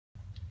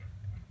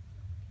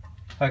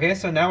Okay,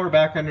 so now we're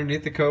back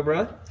underneath the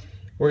Cobra.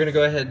 We're going to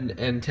go ahead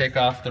and take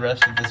off the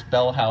rest of this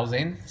bell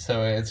housing.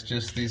 So it's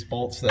just these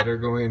bolts that are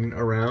going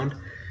around,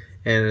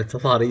 and it's a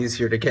lot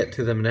easier to get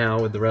to them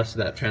now with the rest of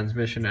that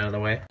transmission out of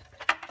the way.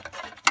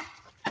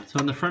 So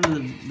in the front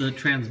of the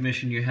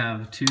transmission you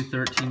have two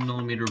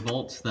 13mm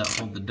bolts that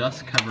hold the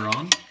dust cover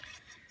on.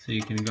 So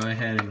you can go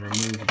ahead and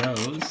remove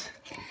those.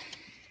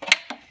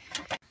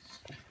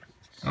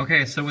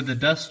 Okay, so with the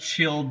dust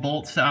shield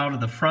bolts out of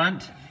the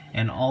front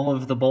and all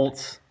of the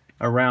bolts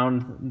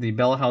around the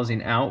bell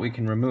housing out, we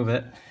can remove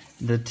it.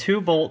 The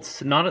two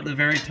bolts, not at the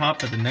very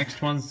top, but the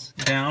next ones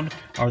down,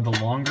 are the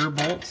longer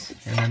bolts,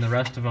 and then the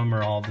rest of them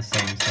are all the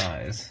same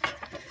size.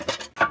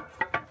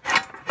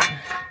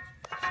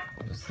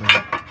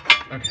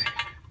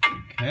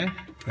 Okay,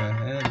 go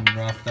ahead and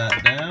drop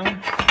that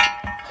down.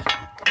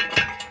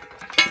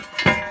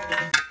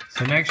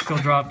 So next you'll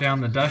drop down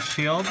the dust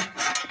shield.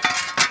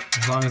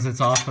 As long as it's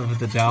off of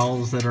the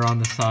dowels that are on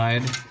the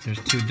side, there's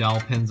two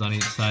dowel pins on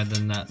each side,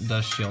 then that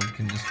dust shield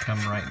can just come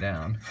right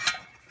down.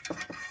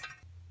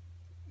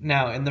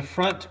 Now in the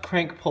front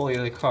crank pulley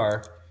of the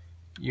car,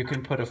 you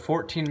can put a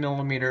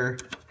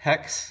 14mm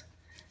hex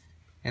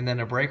and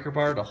then a breaker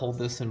bar to hold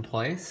this in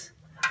place.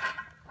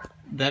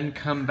 Then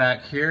come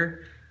back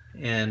here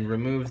and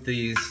remove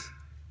these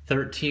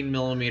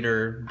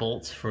 13mm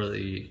bolts for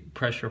the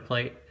pressure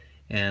plate,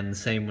 and the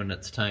same when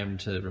it's time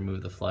to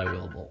remove the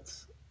flywheel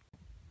bolts.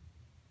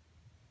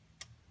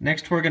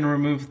 Next we're going to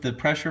remove the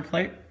pressure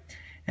plate,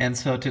 and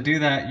so to do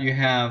that you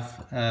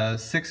have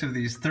 6 of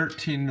these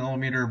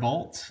 13mm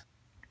bolts.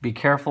 Be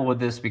careful with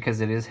this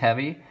because it is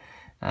heavy.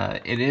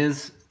 It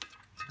is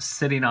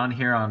sitting on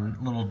here on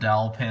little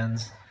dowel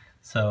pins,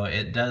 so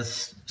it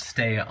does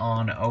stay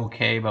on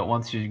okay, but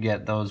once you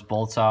get those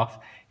bolts off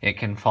it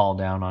can fall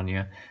down on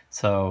you,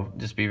 so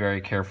just be very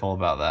careful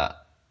about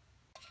that.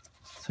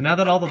 So now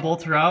that all the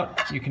bolts are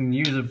out, you can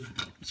use a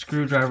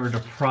screwdriver to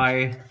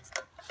pry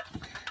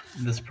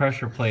this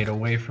pressure plate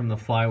away from the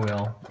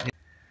flywheel.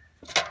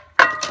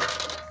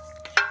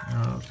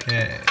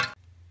 Okay.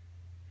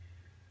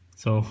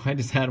 So I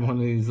just had one of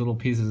these little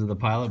pieces of the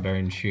pilot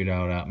bearing shoot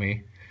out at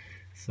me.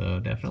 So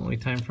definitely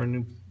time for a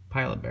new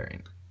pilot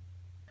bearing.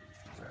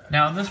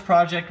 Now in this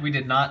project we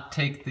did not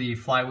take the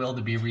flywheel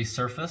to be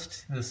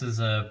resurfaced. This is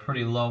a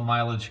pretty low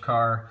mileage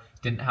car,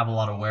 didn't have a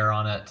lot of wear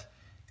on it.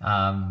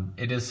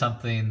 It is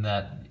something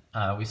that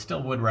we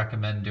still would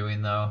recommend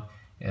doing though,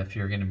 if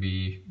you're going to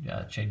be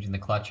changing the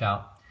clutch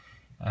out.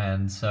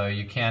 And so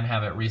you can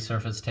have it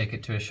resurfaced, take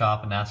it to a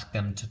shop and ask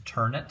them to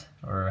turn it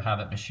or have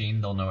it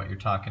machined. They'll know what you're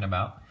talking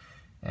about.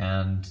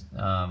 And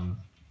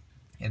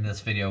in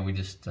this video we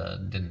just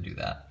didn't do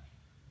that.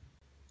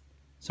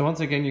 So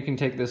once again you can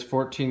take this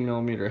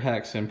 14mm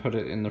hex and put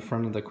it in the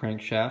front of the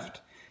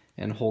crankshaft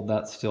and hold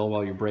that still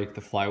while you break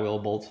the flywheel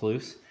bolts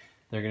loose.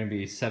 They're going to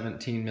be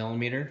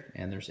 17mm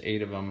and there's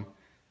 8 of them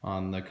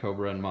on the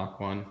Cobra and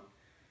Mach 1.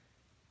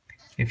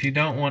 If you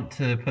don't want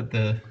to put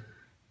the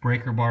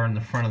breaker bar in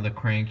the front of the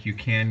crank, you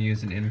can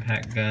use an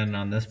impact gun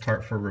on this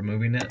part for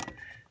removing it,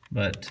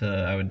 but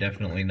I would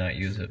definitely not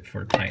use it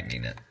for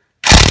tightening it.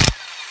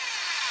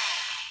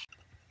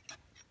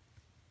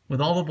 With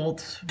all the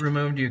bolts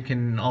removed, you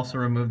can also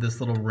remove this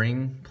little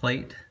ring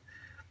plate.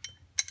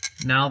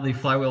 Now the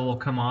flywheel will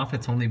come off.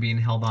 It's only being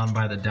held on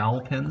by the dowel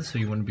pins, so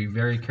you want to be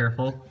very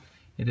careful.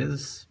 It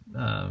is,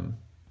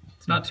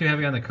 it's not too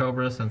heavy on the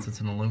Cobra since it's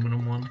an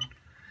aluminum one.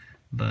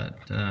 But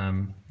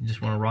you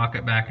just want to rock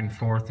it back and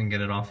forth and get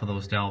it off of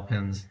those dowel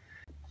pins.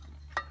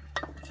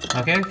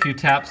 Okay, a few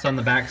taps on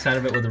the back side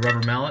of it with a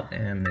rubber mallet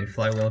and the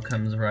flywheel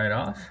comes right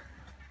off.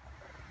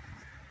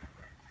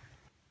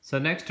 So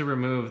next, to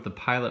remove the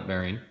pilot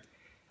bearing,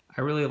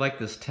 I really like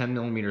this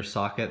 10mm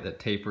socket that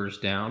tapers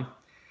down.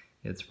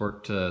 It's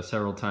worked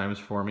several times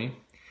for me.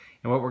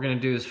 And what we're going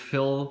to do is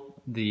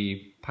fill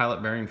the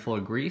pilot bearing full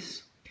of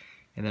grease,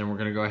 and then we're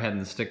going to go ahead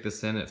and stick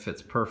this in. It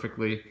fits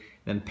perfectly.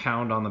 Then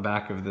pound on the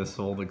back of this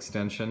old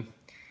extension.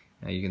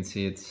 You can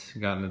see it's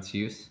gotten its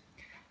use.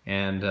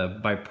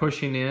 And by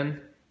pushing in,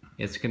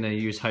 it's going to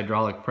use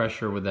hydraulic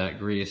pressure with that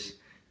grease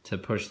to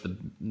push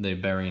the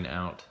bearing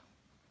out.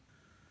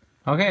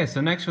 Okay,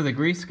 so next with a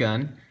grease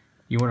gun,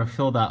 you want to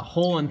fill that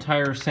whole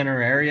entire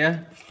center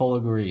area full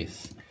of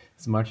grease,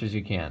 as much as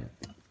you can.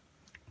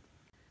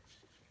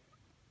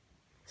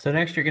 So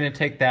next you're going to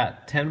take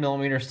that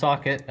 10mm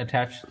socket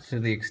attached to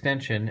the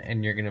extension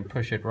and you're going to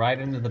push it right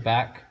into the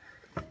back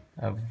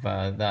of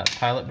that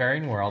pilot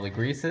bearing where all the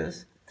grease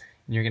is.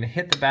 And you're going to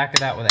hit the back of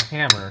that with a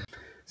hammer.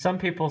 Some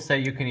people say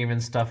you can even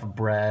stuff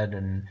bread,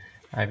 and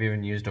I've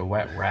even used a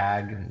wet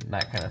rag and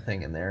that kind of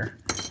thing in there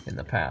in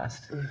the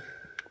past.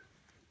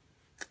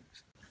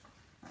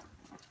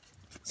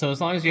 So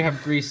as long as you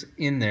have grease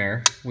in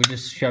there, we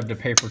just shoved a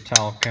paper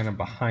towel kind of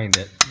behind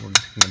it. We're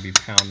just going to be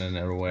pounding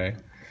it away.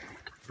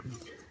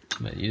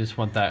 But you just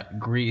want that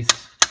grease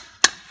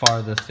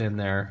farthest in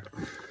there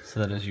so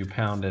that as you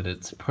pound it,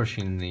 it's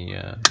pushing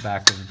the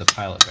back of the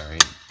pilot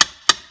bearing.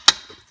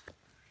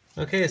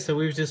 Okay, so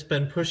we've just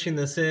been pushing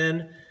this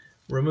in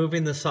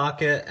removing the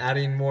socket,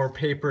 adding more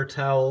paper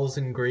towels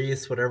and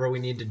grease, whatever we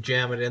need to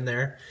jam it in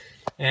there.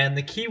 And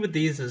the key with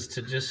these is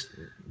to just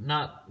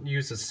not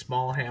use a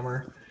small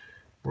hammer.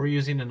 We're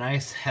using a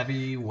nice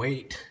heavy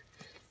weight,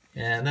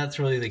 and that's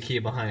really the key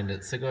behind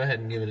it. So go ahead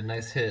and give it a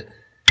nice hit.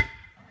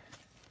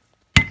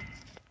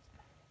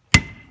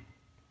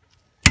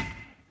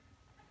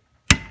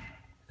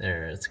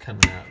 There, it's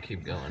coming out.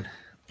 Keep going.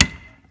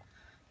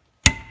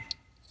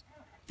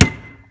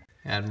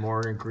 Add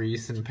more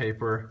grease and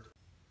paper.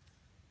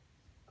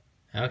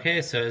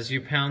 Okay, so as you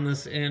pound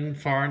this in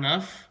far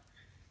enough,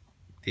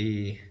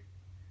 the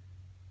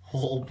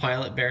whole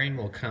pilot bearing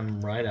will come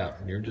right out,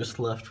 and you're just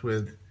left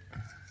with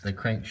the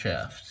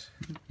crankshaft.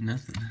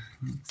 Nothing.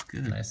 Looks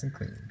good. Nice and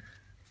clean.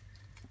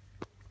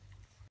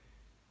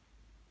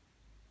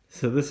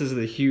 So this is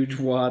the huge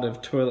wad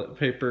of toilet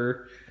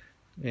paper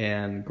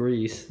and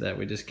grease that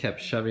we just kept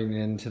shoving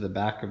into the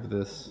back of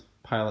this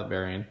pilot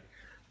bearing.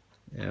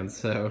 And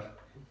so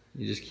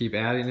you just keep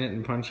adding it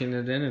and punching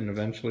it in, and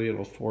eventually it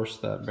will force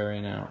that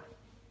bearing out.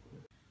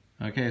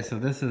 Okay, so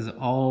this is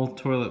all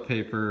toilet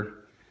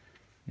paper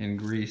and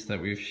grease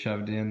that we've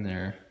shoved in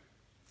there.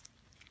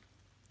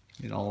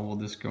 It all will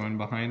just go in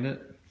behind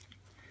it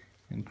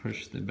and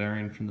push the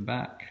bearing from the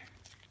back.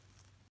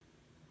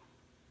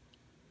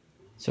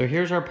 So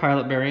here's our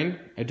pilot bearing.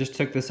 I just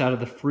took this out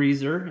of the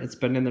freezer. It's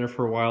been in there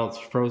for a while. It's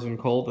frozen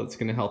cold. That's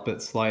going to help it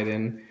slide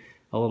in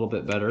a little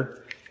bit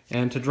better.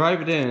 And to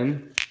drive it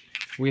in,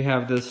 we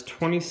have this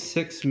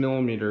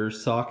 26mm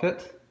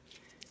socket,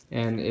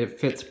 and it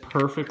fits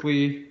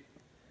perfectly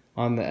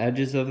on the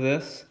edges of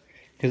this.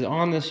 Because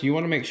on this, you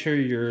want to make sure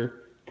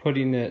you're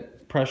putting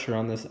pressure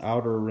on this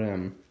outer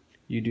rim.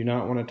 You do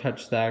not want to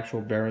touch the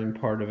actual bearing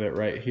part of it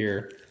right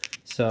here.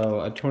 So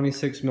a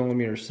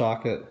 26mm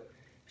socket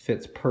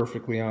fits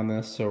perfectly on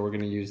this, so we're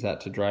going to use that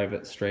to drive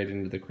it straight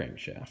into the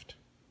crankshaft.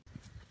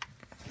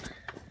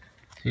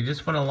 So you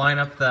just want to line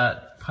up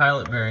that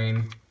pilot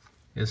bearing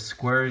as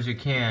square as you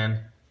can,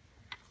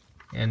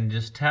 and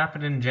just tap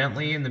it in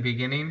gently in the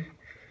beginning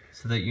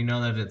so that you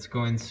know that it's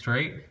going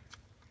straight.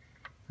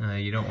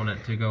 You don't want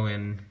it to go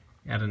in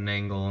at an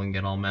angle and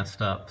get all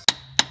messed up.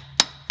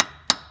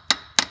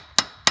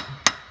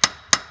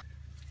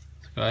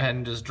 So go ahead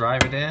and just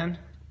drive it in.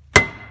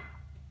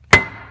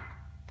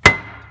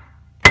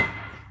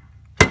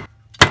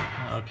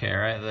 Okay,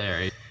 right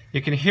there.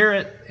 You can hear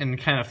it and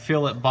kind of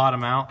feel it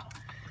bottom out.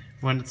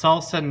 When it's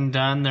all said and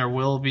done, there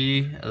will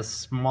be a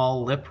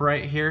small lip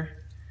right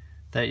here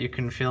that you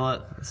can feel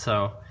it.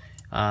 So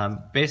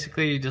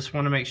basically you just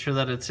want to make sure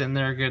that it's in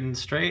there good and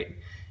straight,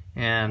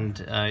 and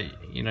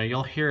you know,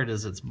 you'll hear it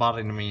as it's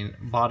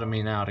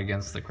bottoming out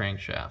against the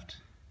crankshaft.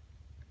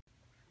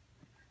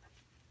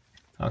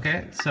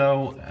 Okay,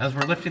 so as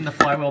we're lifting the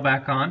flywheel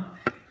back on,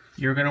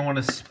 you're going to want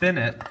to spin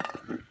it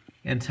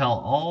until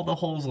all the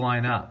holes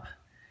line up.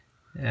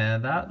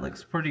 And that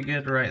looks pretty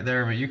good right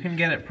there, but you can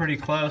get it pretty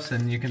close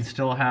and you can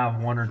still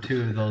have one or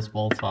two of those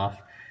bolts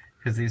off,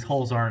 because these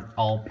holes aren't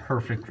all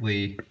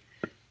perfectly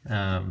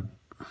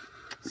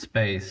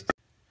spaced.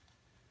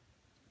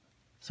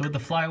 So with the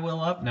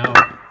flywheel up, now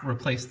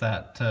replace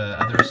that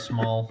other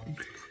small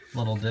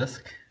little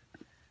disc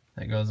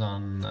that goes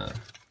on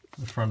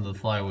the front of the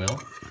flywheel.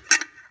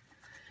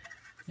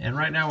 And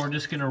right now we're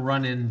just going to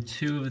run in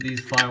 2 of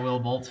these flywheel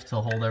bolts to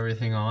hold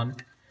everything on.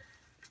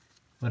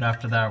 But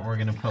after that, we're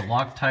going to put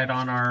Loctite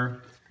on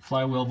our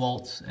flywheel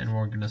bolts, and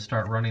we're going to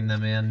start running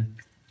them in,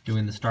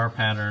 doing the star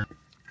pattern.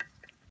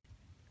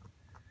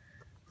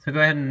 So go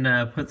ahead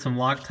and put some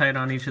Loctite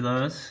on each of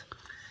those,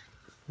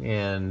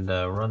 and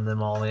run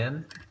them all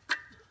in.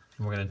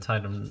 And we're going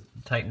to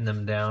tighten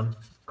them down,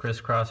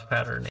 crisscross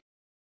pattern.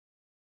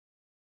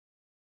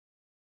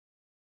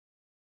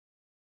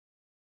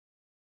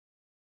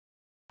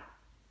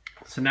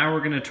 So now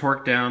we're going to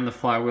torque down the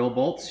flywheel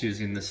bolts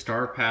using the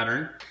star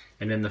pattern.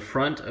 And in the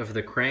front of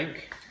the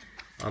crank,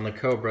 on the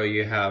Cobra,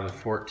 you have a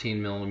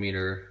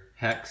 14mm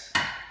hex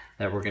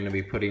that we're going to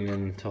be putting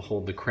in to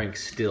hold the crank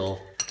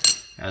still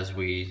as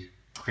we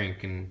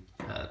crank and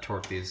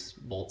torque these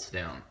bolts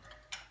down.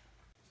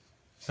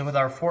 So with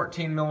our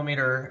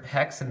 14mm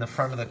hex in the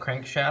front of the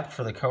crankshaft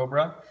for the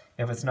Cobra,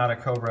 if it's not a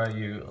Cobra,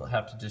 you'll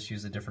have to just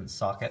use a different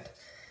socket.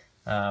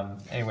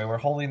 Anyway, we're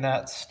holding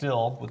that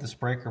still with this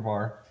breaker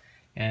bar,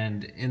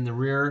 and in the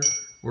rear,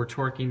 we're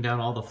torquing down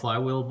all the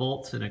flywheel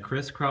bolts in a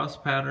crisscross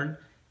pattern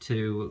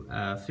to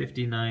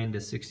 59 to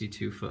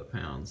 62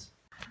 foot-pounds.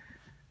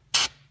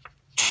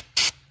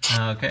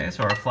 Okay,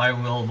 so our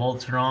flywheel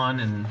bolts are on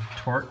and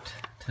torqued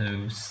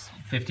to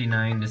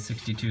 59 to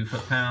 62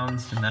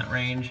 foot-pounds, in that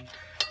range.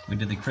 We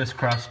did the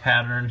crisscross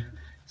pattern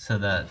so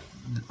that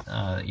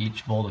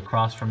each bolt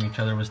across from each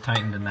other was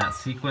tightened in that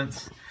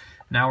sequence.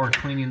 Now we're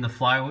cleaning the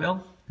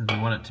flywheel. We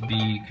want it to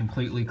be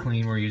completely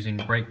clean. We're using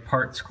brake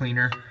parts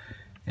cleaner.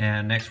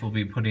 And next we'll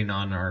be putting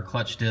on our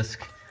clutch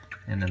disc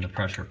and then the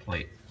pressure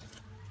plate.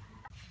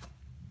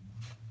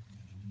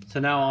 So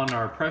now on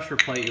our pressure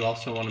plate, you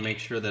also want to make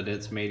sure that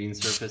its mating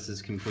surface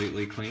is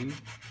completely clean.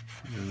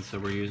 And so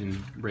we're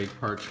using brake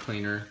parts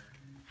cleaner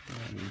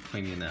and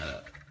cleaning that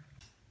up.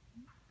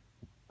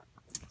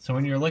 So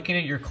when you're looking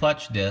at your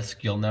clutch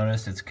disc, you'll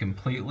notice it's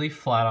completely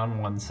flat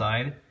on one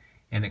side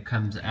and it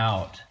comes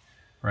out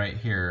right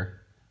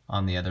here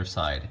on the other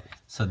side.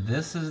 So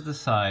this is the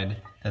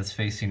side that's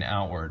facing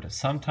outward.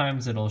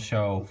 Sometimes it'll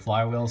show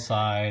flywheel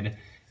side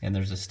and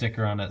there's a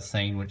sticker on it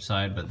saying which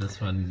side, but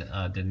this one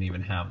didn't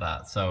even have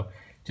that. So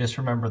just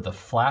remember the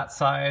flat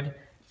side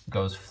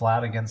goes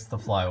flat against the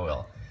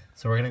flywheel.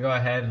 So we're gonna go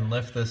ahead and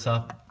lift this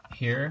up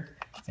here,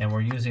 and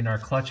we're using our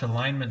clutch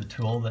alignment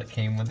tool that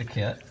came with the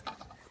kit.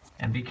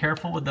 And be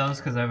careful with those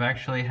because I've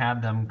actually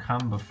had them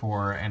come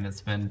before and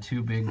it's been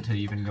too big to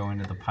even go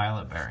into the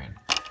pilot bearing.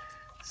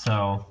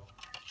 So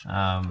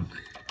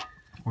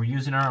we're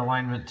using our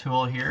alignment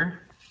tool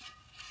here.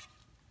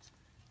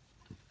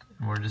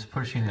 And we're just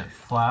pushing it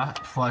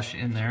flush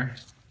in there.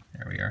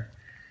 There we are.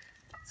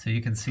 So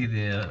you can see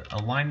the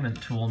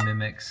alignment tool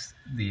mimics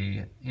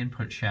the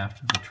input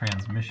shaft of the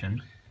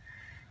transmission.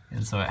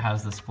 And so it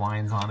has the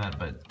splines on it,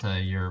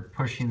 but you're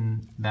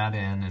pushing that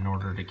in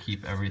order to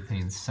keep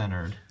everything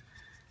centered.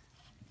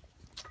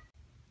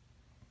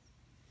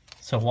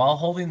 So while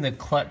holding the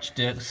clutch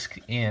disc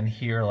in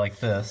here like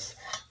this,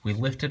 we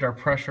lifted our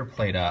pressure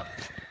plate up,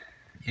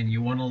 and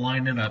you want to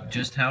line it up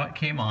just how it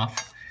came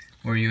off,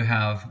 where you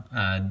have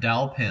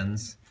dowel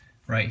pins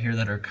right here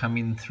that are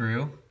coming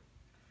through,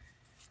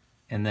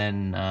 and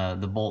then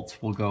the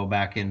bolts will go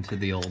back into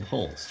the old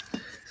holes.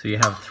 So you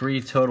have 3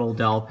 total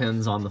dowel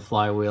pins on the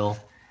flywheel,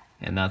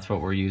 and that's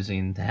what we're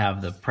using to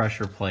have the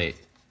pressure plate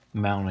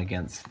mount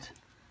against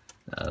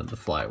the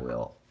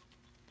flywheel.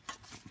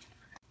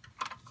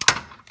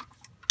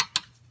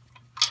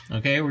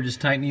 Okay, we're just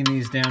tightening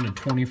these down to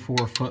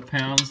 24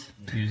 foot-pounds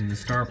using the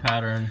star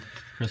pattern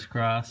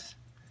crisscross.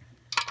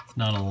 It's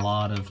not a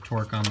lot of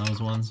torque on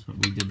those ones, but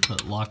we did put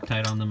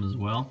Loctite on them as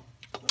well.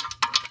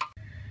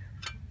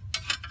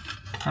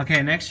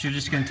 Okay, next you're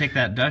just going to take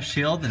that dust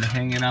shield and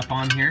hang it up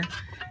on here,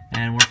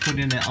 and we're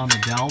putting it on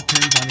the dowel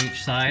pins on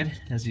each side,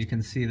 as you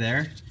can see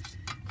there,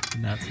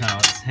 and that's how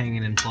it's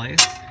hanging in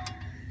place.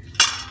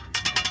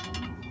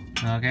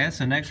 Okay,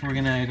 so next we're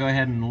going to go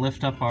ahead and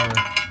lift up our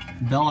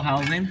bell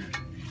housing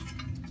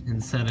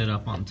and set it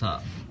up on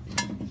top.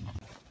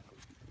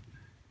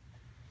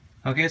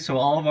 Okay, so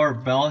all of our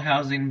bell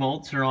housing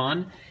bolts are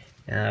on.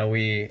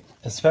 We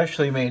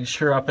especially made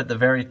sure up at the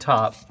very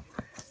top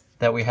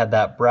that we had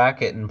that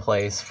bracket in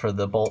place for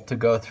the bolt to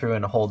go through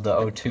and hold the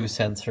O2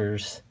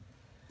 sensors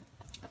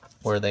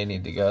where they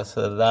need to go.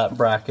 So that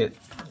bracket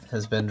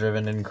has been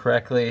driven in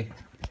correctly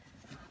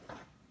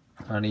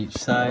on each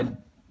side,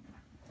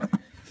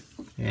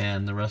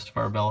 and the rest of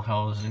our bell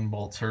housing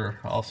bolts are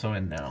also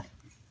in now.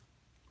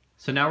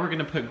 So now we're going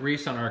to put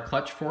grease on our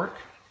clutch fork.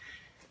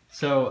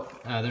 So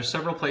there's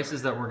several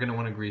places that we're going to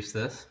want to grease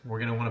this. We're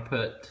going to want to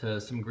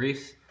put some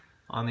grease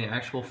on the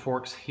actual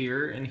forks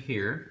here and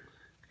here.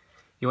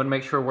 You want to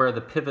make sure where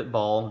the pivot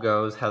ball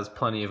goes has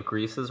plenty of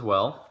grease as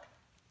well.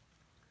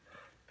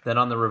 Then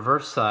on the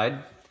reverse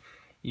side,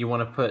 you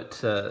want to put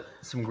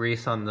some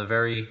grease on the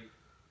very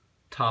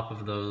top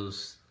of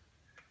those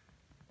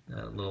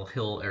little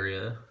hill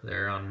area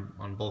there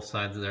on both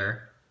sides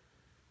there.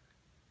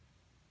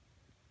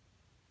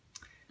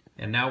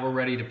 And now we're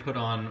ready to put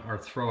on our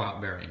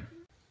throwout bearing.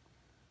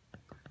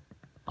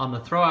 On the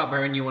throwout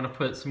bearing, you want to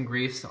put some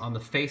grease on the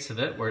face of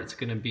it where it's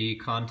going to be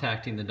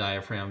contacting the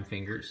diaphragm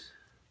fingers.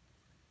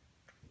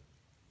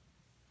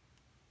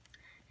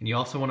 And you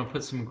also want to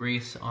put some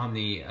grease on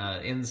the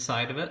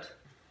inside of it.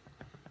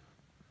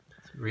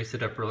 So grease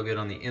it up real good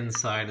on the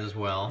inside as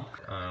well.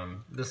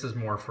 This is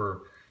more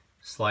for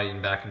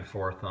sliding back and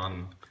forth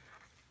on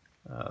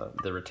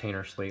the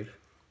retainer sleeve.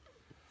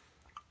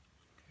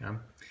 Yeah.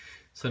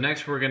 So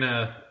next we're going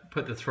to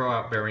put the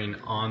throwout bearing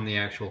on the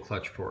actual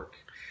clutch fork.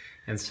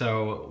 And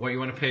so what you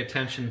want to pay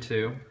attention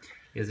to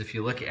is if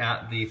you look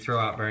at the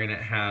throwout bearing,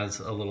 it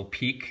has a little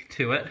peak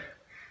to it.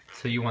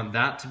 So you want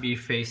that to be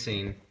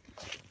facing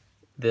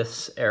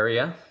this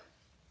area.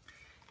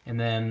 And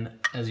then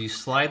as you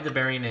slide the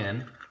bearing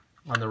in,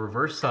 on the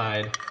reverse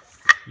side,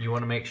 you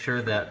want to make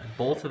sure that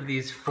both of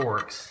these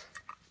forks,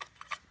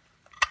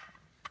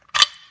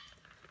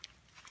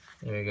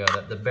 there you go,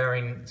 that the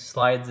bearing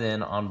slides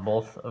in on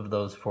both of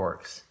those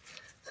forks.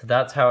 So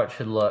that's how it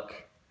should look.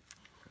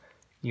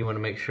 You want to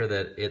make sure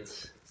that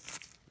it's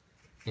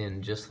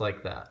in just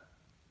like that.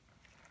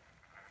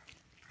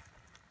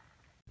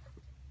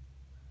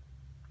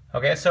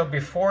 Okay, so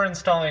before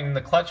installing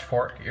the clutch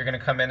fork, you're going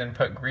to come in and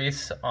put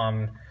grease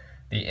on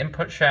the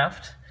input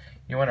shaft.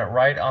 You want it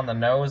right on the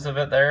nose of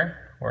it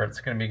there, where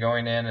it's going to be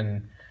going in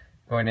and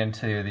going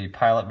into the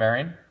pilot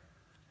bearing.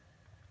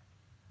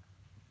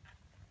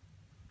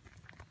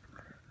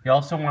 You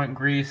also want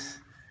grease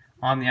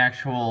on the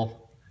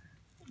actual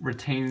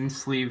retaining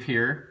sleeve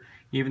here.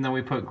 Even though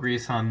we put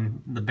grease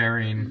on the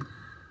bearing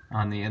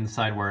on the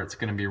inside where it's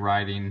going to be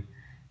riding,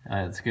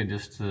 it's good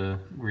just to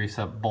grease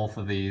up both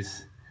of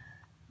these.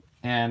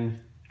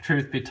 And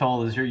truth be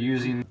told, as you're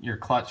using your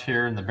clutch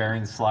here and the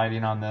bearing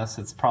sliding on this,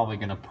 it's probably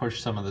going to push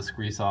some of this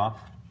grease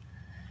off.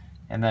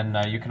 And then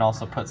you can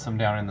also put some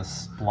down in the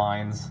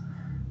splines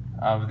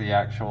of the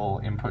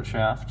actual input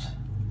shaft.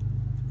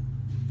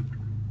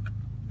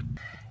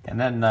 And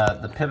then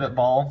the pivot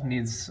ball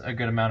needs a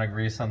good amount of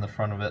grease on the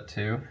front of it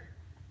too.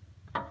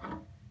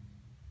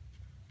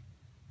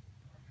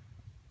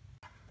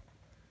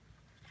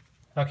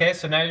 Okay,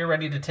 so now you're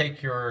ready to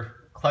take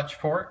your clutch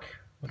fork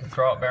with the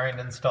throwout bearing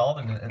installed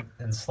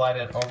and slide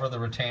it over the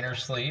retainer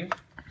sleeve.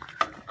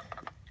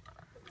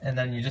 And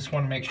then you just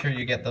want to make sure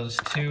you get those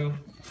two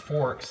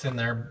forks in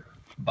there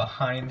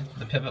behind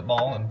the pivot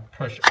ball and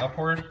push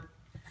upward.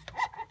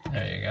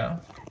 There you go.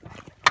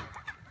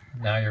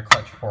 Now your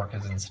clutch fork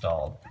is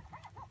installed.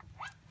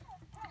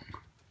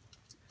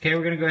 Okay,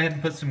 we're going to go ahead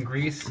and put some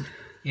grease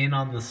in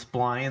on the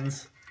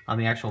splines on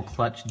the actual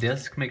clutch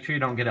disc. Make sure you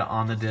don't get it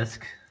on the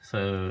disc,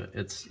 so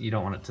you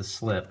don't want it to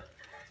slip,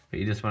 but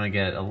you just want to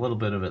get a little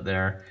bit of it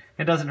there.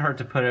 It doesn't hurt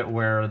to put it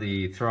where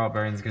the throwout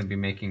bearing is going to be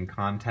making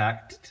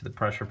contact to the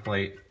pressure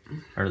plate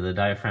or the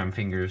diaphragm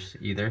fingers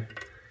either.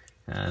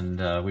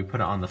 And we put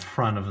it on the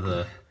front of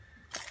the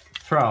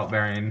throwout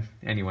bearing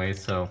anyway,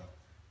 so a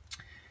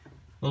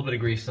little bit of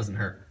grease doesn't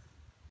hurt.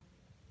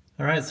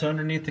 Alright, so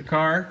underneath the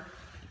car,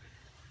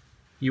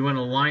 you want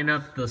to line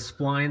up the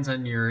splines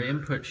on your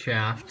input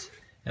shaft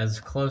as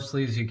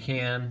closely as you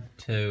can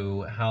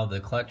to how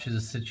the clutch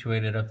is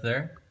situated up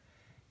there.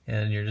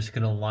 And you're just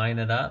going to line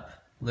it up,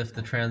 lift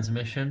the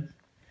transmission,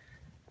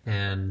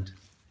 and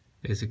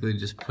basically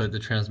just put the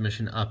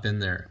transmission up in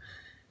there.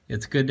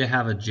 It's good to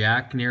have a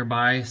jack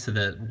nearby so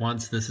that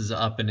once this is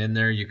up and in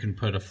there, you can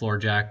put a floor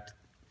jack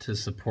to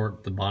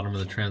support the bottom of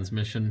the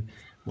transmission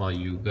while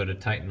you go to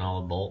tighten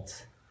all the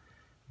bolts.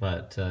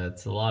 But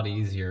it's a lot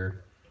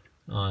easier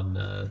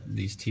on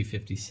these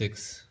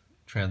T56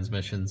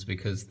 transmissions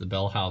because the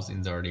bell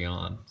housing's already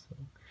on. So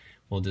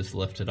we'll just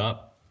lift it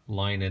up,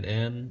 line it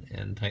in,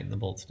 and tighten the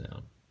bolts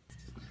down.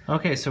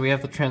 Okay, so we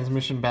have the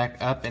transmission back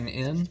up and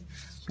in.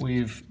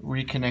 We've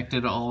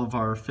reconnected all of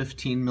our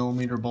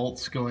 15mm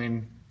bolts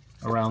going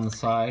around the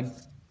side,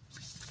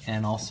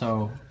 and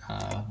also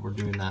we're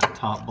doing that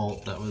top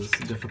bolt that was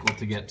difficult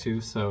to get to.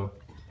 So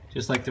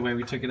just like the way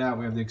we took it out,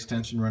 we have the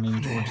extension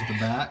running towards the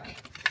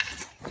back,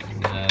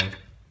 and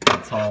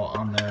it's all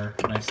on there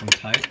nice and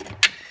tight.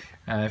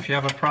 If you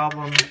have a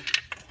problem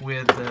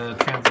with the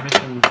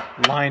transmission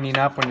lining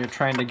up when you're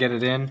trying to get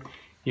it in,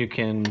 you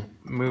can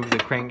move the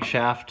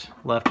crankshaft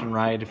left and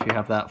right if you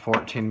have that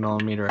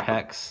 14mm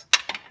hex,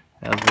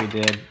 as we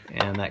did,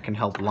 and that can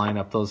help line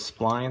up those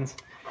splines.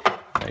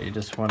 You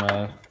just want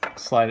to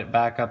slide it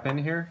back up in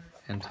here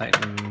and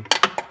tighten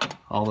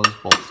all those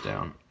bolts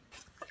down.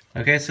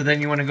 Okay, so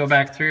then you want to go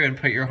back through and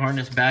put your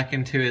harness back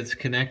into its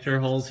connector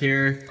holes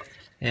here,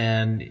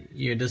 and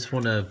you just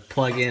want to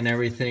plug in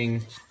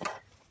everything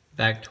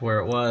back to where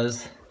it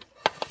was.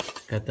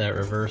 Got that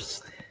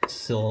reverse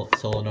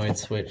solenoid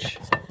switch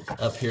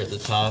up here at the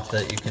top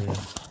that you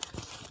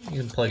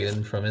can plug it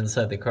in from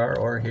inside the car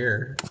or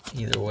here,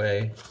 either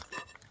way.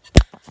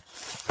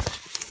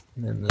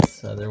 And then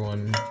this other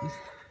one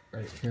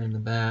right here in the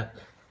back.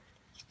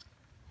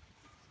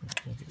 I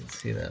don't know if you can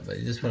see that, but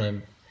you just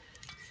want to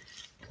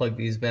plug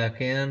these back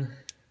in.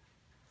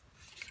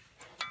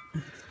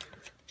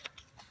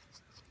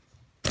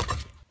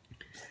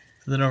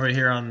 So then over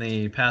here on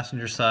the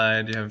passenger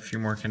side, you have a few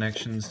more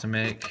connections to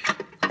make.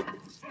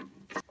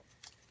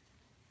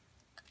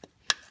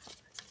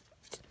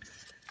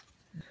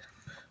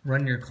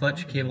 Run your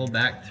clutch cable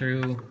back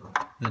through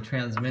the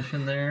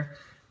transmission there.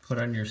 Put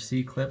on your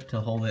C-clip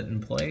to hold it in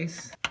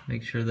place.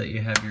 Make sure that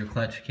you have your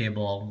clutch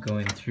cable all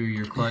going through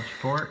your clutch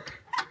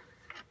fork.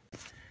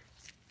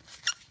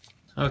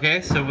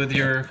 Okay, so with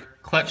your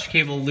clutch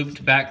cable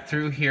looped back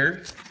through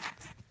here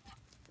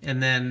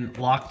and then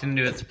locked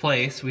into its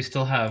place, we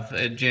still have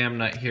a jam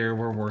nut here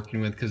we're working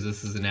with because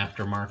this is an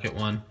aftermarket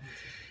one.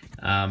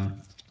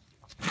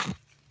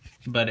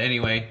 But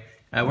anyway,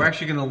 we're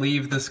actually going to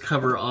leave this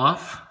cover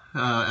off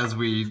as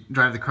we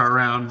drive the car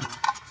around,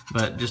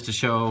 but just to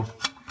show,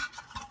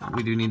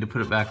 we do need to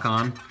put it back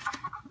on.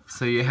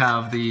 So you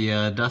have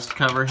the dust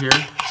cover here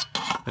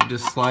that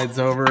just slides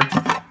over,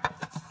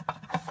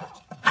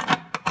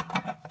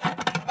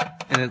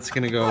 and it's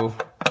going to go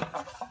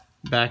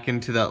back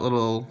into that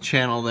little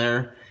channel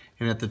there,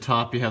 and at the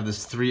top you have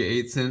this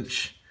 3/8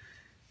 inch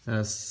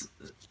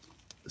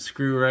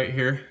screw right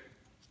here,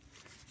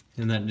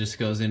 and that just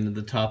goes into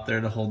the top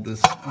there to hold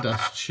this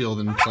dust shield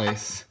in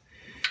place.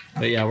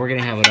 But yeah, we're going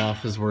to have it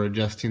off as we're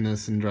adjusting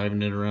this and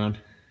driving it around.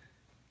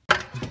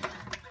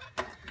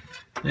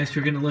 Next,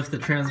 we're going to lift the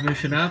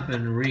transmission up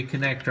and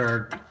reconnect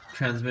our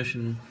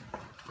transmission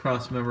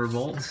cross-member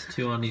bolts,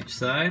 2 on each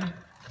side.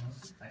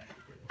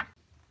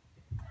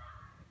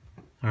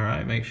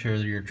 Alright, make sure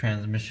that your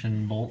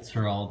transmission bolts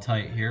are all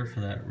tight here for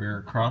that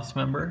rear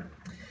cross-member.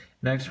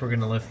 Next, we're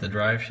going to lift the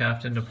drive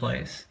shaft into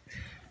place.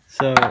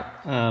 So,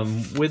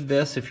 with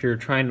this, if you're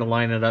trying to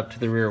line it up to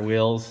the rear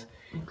wheels,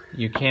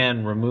 you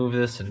can remove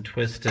this and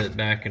twist it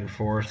back and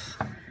forth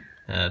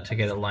to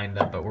get it lined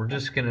up, but we're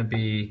just going to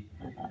be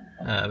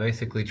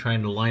basically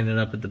trying to line it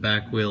up at the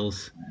back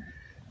wheels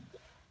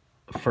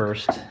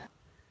first.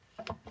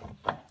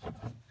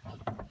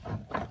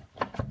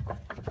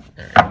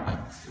 There we go.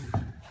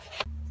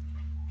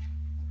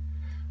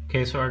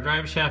 Okay, so our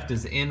drive shaft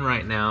is in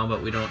right now,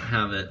 but we don't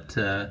have it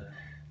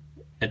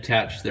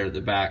attached there at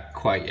the back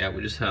quite yet.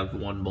 We just have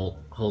one bolt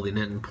holding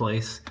it in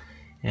place.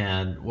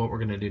 And what we're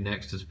going to do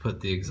next is put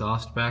the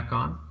exhaust back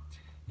on.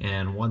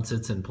 And once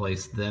it's in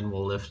place, then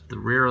we'll lift the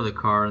rear of the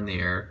car in the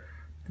air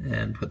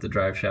and put the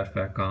drive shaft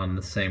back on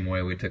the same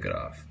way we took it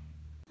off.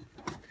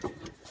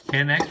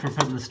 Okay, next we're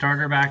putting the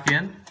starter back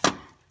in.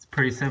 It's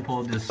pretty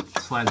simple, it just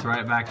slides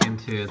right back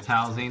into its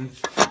housing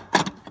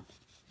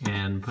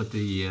and put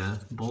the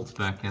bolts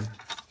back in.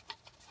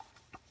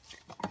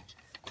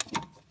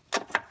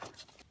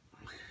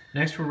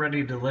 Next we're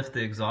ready to lift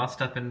the exhaust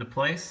up into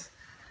place.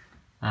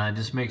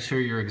 Just make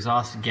sure your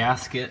exhaust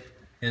gasket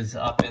is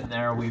up in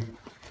there. We've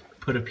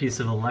put a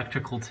piece of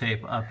electrical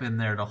tape up in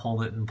there to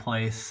hold it in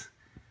place,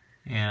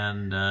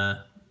 and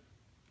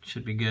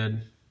should be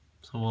good.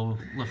 So we'll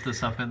lift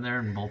this up in there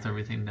and bolt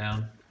everything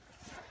down.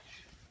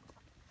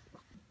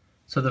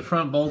 So the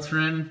front bolts are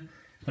in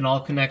and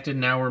all connected.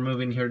 Now we're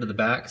moving here to the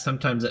back.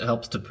 Sometimes it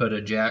helps to put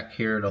a jack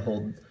here to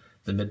hold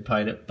the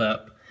mid-pipe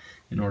up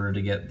in order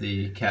to get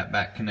the cap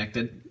back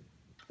connected.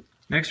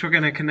 Next we're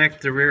going to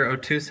connect the rear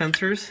O2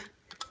 sensors.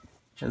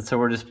 And so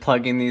we're just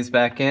plugging these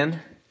back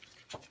in.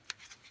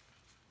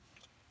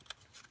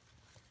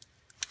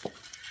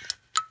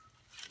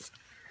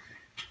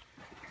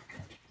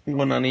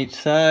 One on each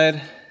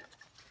side.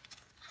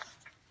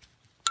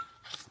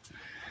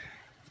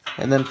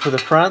 And then for the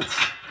fronts,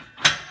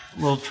 a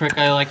little trick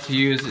I like to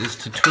use is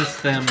to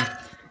twist them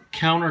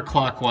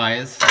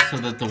counterclockwise so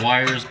that the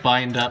wires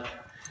bind up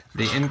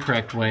the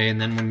incorrect way,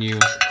 and then when you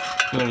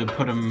go to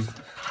put them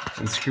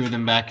and screw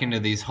them back into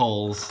these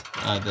holes,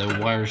 the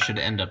wires should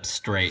end up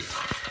straight.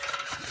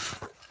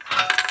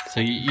 So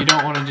you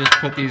don't want to just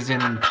put these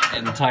in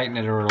and tighten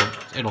it, or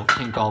it'll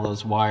kink all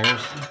those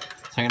wires.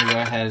 So I'm going to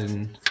go ahead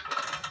and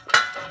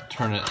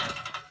turn it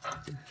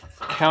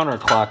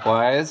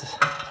counterclockwise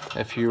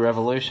a few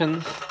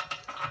revolutions.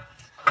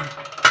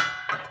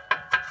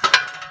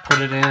 Put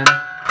it in,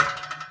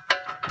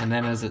 and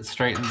then as it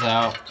straightens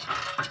out,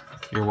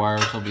 your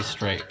wires will be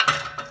straight.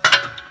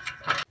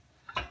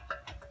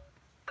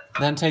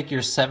 Then take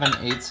your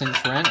 7/8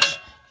 inch wrench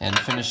and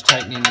finish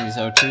tightening these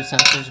O2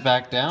 sensors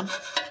back down.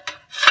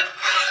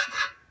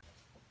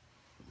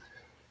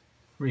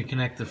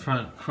 Reconnect the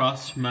front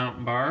cross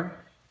mount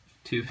bar,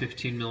 two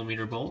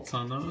 15mm bolts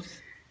on those.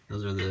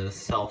 Those are the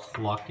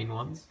self-locking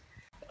ones.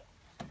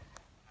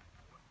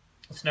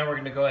 So now we're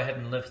going to go ahead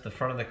and lift the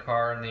front of the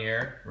car in the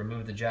air,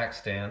 remove the jack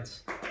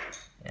stands,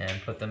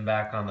 and put them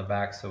back on the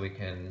back so we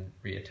can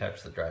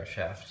reattach the drive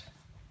shaft.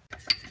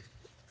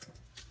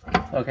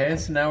 Okay,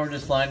 so now we're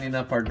just lining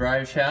up our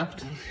drive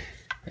shaft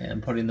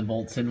and putting the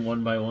bolts in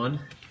one by one.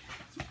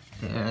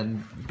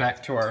 And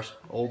back to our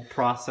old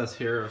process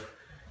here of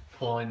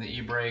pulling the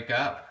e-brake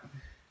up,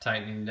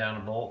 tightening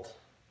down a bolt,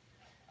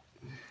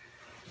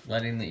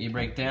 letting the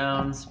e-brake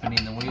down,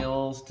 spinning the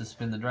wheels to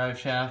spin the drive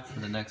shaft for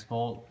the next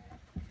bolt,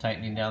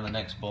 tightening down the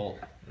next bolt,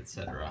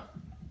 etc.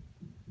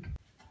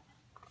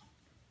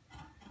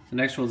 So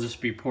next we'll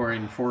just be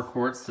pouring 4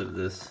 quarts of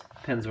this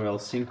Pennzoil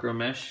Synchro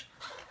Mesh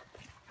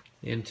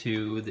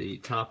into the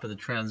top of the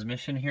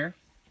transmission here.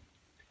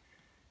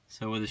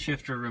 So with the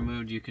shifter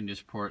removed, you can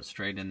just pour it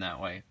straight in that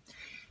way.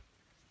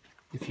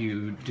 If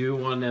you do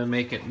want to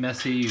make it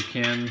messy, you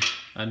can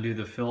undo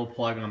the fill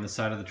plug on the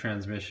side of the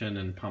transmission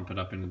and pump it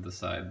up into the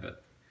side,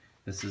 but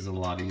this is a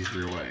lot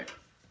easier way.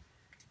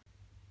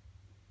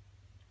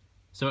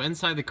 So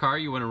inside the car,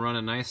 you want to run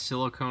a nice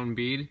silicone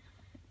bead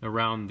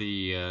around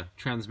the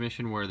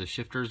transmission where the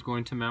shifter is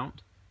going to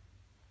mount.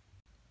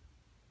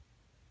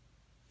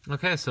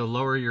 Okay, so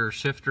lower your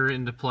shifter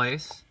into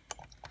place.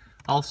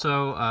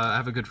 Also, I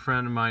have a good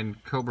friend of mine,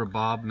 Cobra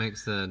Bob,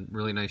 makes a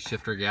really nice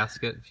shifter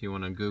gasket. If you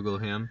want to Google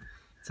him,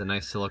 it's a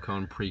nice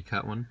silicone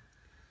pre-cut one.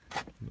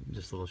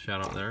 Just a little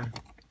shout out there.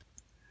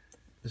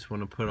 Just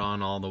want to put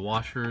on all the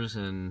washers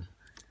and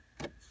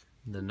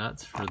the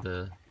nuts for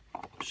the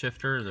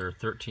shifter. They're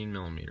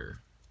 13mm.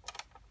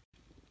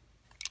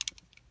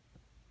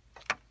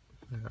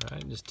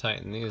 Alright, just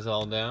tighten these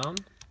all down.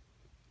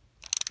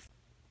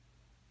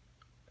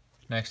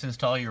 Next,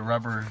 install your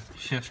rubber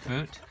shift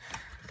boot.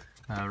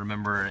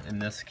 Remember, in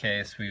this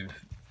case, we've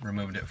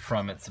removed it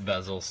from its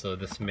bezel, so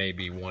this may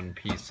be one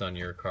piece on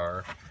your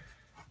car,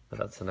 but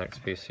that's the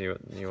next piece you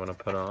want to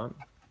put on.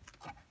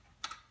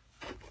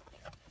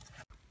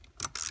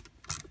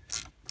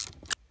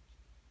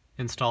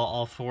 Install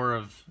all 4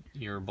 of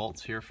your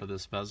bolts here for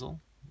this bezel,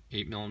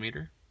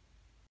 8mm.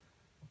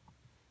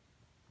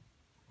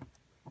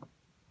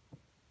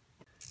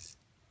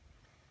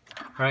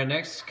 Alright,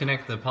 next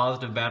connect the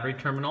positive battery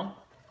terminal.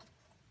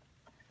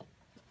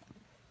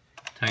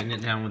 Tighten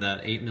it down with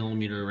that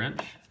 8mm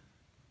wrench.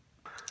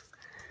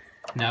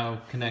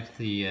 Now connect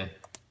the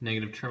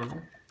negative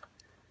terminal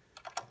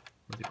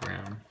with the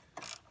ground.